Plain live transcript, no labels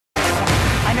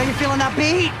I know you're feeling that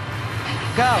beat.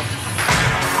 Go.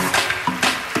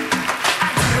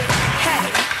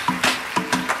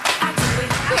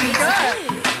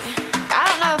 I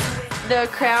don't know if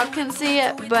the crowd can see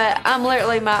it, but I'm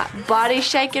literally, my body's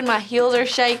shaking, my heels are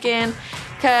shaking,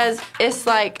 because it's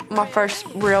like my first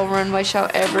real runway show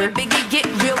ever. Get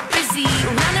real busy.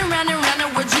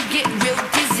 Round, where'd you get real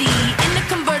dizzy? In the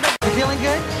convertible. You feeling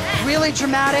good? Really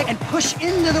dramatic and push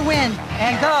into the wind.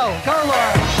 And go. Go,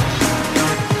 Laura.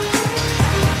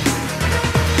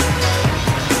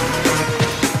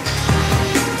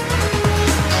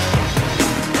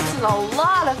 A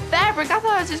lot of fabric. I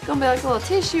thought it was just gonna be like a little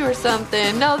tissue or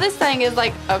something. No, this thing is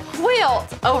like a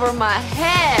quilt over my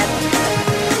head.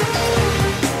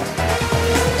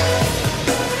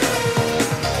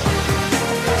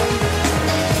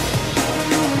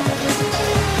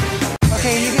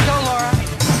 Okay, you can go, Laura.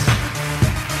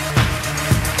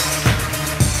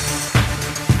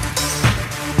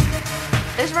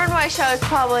 This runway show is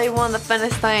probably one of the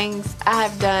funnest things I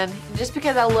have done, just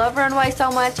because I love runway so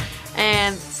much.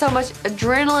 And so much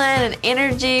adrenaline and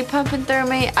energy pumping through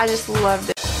me. I just loved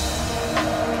it.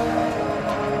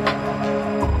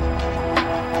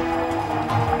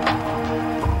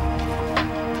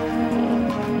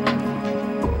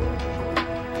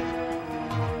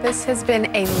 This has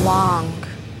been a long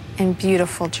and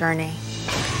beautiful journey.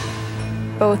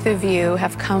 Both of you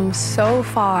have come so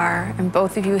far, and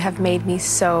both of you have made me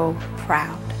so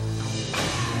proud.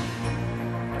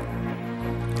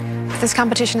 This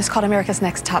competition is called America's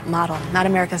Next Top Model, not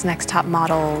America's Next Top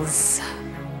Models.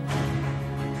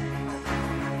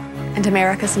 And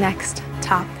America's Next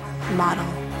Top Model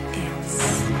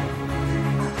is...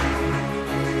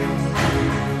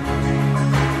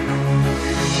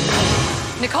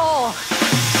 Nicole.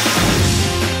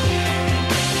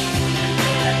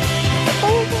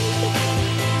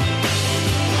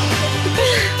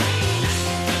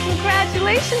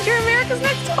 Congratulations, you're America's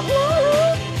Next Top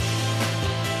Model.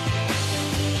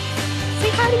 Say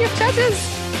hi to your judges.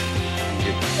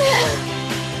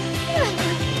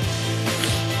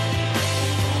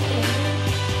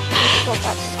 Well,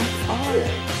 that's so far.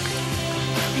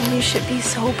 And you should be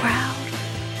so proud.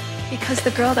 Because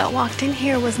the girl that walked in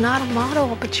here was not a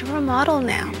model, but you're a model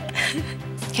now.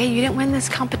 Okay, you didn't win this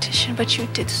competition, but you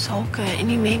did so good, and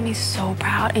you made me so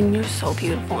proud, and you're so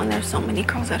beautiful, and there's so many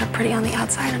girls that are pretty on the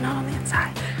outside and not on the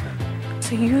inside.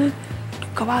 So you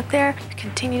go out there,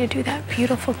 continue to do that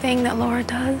beautiful thing that Laura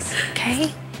does,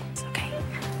 okay? It's okay.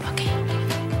 Okay.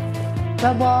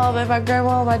 My mom and my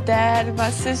grandma and my dad and my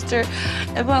sister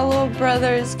and my little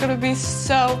brother is gonna be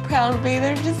so proud of me.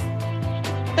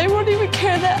 They won't even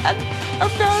care that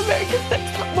I'm not America's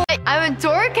Next Top Model. I'm a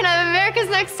dork and I'm America's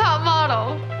Next Top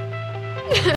Model.